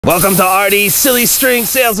Welcome to Arty's Silly String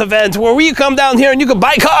Sales Event, where you come down here and you can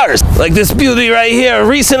buy cars. Like this beauty right here,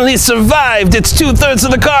 recently survived. It's 2/3 of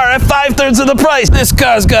the car at 5/3 of the price. This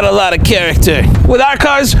car's got a lot of character. With our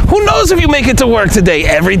cars, who knows if you make it to work today?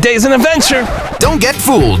 Every day's an adventure. Don't get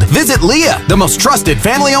fooled. Visit Lia, the most trusted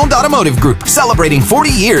family-owned automotive group, celebrating 40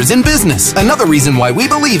 years in business. Another reason why we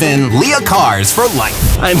believe in LiaCars for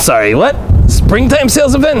life. I'm sorry, what? Springtime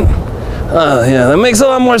sales event? Oh, yeah, that makes a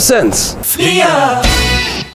lot more sense. Lia!